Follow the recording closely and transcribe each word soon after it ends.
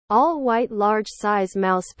All-white large-size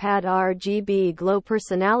mousepad RGB glow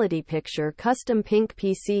personality picture custom pink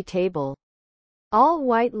PC table.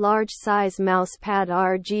 All-white large-size mousepad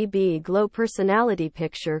RGB glow personality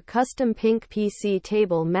picture custom pink PC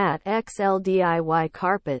table matte XL DIY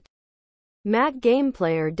carpet. Matte game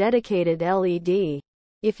player dedicated LED.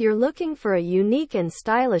 If you're looking for a unique and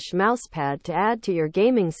stylish mousepad to add to your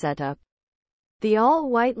gaming setup, the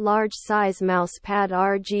all-white large-size mousepad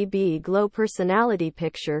RGB glow personality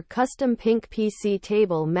picture custom pink PC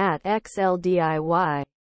table matte XL DIY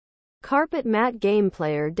carpet matte game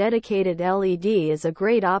player dedicated LED is a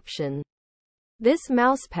great option. This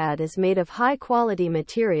mousepad is made of high-quality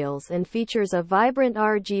materials and features a vibrant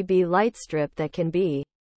RGB light strip that can be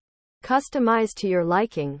customized to your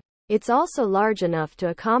liking. It's also large enough to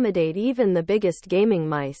accommodate even the biggest gaming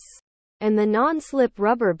mice. And the non-slip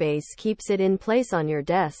rubber base keeps it in place on your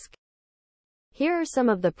desk. Here are some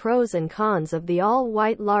of the pros and cons of the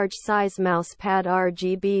all-white large-size mousepad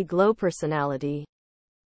RGB glow personality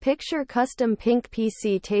picture custom pink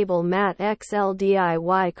PC table matte XL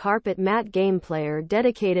DIY carpet matte game player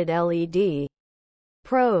dedicated LED.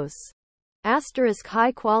 Pros. Asterisk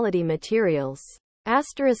high-quality materials.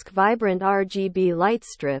 Asterisk vibrant RGB light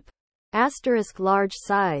strip. Asterisk large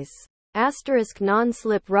size. Asterisk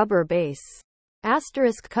non-slip rubber base.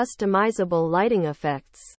 Asterisk customizable lighting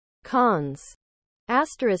effects. Cons.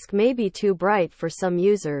 Asterisk may be too bright for some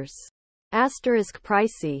users. Asterisk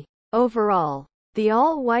pricey. Overall, the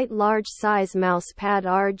all-white large-size mousepad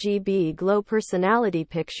RGB glow personality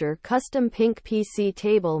picture custom pink PC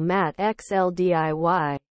table matte XL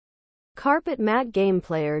DIY carpet matte game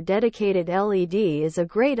player dedicated LED is a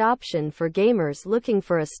great option for gamers looking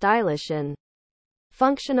for a stylish and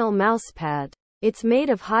functional mousepad. It's made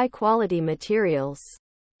of high-quality materials,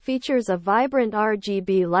 features a vibrant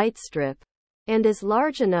RGB light strip, and is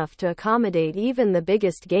large enough to accommodate even the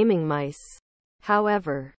biggest gaming mice.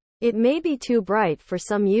 However, it may be too bright for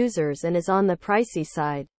some users and is on the pricey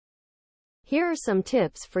side. Here are some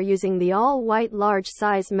tips for using the all-white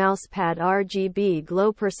large-size mousepad RGB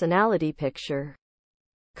glow personality picture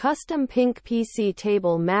custom pink PC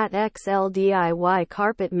table matte XL DIY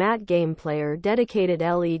carpet matte game player dedicated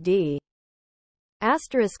LED.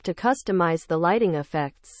 Asterisk to customize the lighting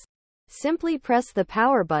effects. Simply press the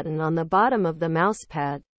power button on the bottom of the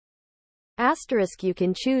mousepad. Asterisk you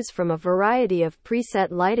can choose from a variety of preset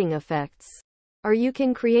lighting effects, or you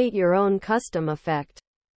can create your own custom effect.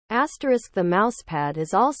 Asterisk the mousepad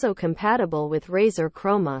is also compatible with Razer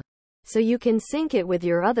Chroma, so you can sync it with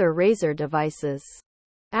your other Razer devices.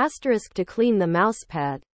 Asterisk to clean the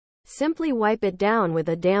mousepad. Simply wipe it down with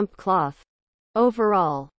a damp cloth.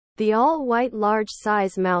 Overall, the all-white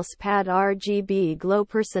large-size mousepad RGB glow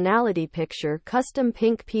personality picture custom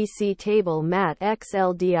pink PC table matte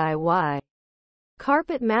XL DIY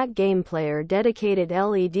carpet matte game player dedicated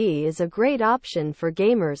LED is a great option for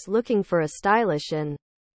gamers looking for a stylish and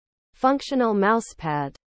functional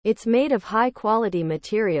mousepad. It's made of high-quality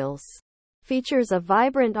materials, features a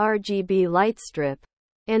vibrant RGB light strip,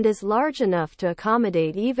 and is large enough to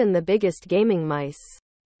accommodate even the biggest gaming mice.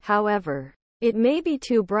 However, it may be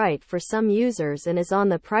too bright for some users and is on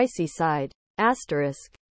the pricey side.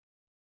 Asterisk.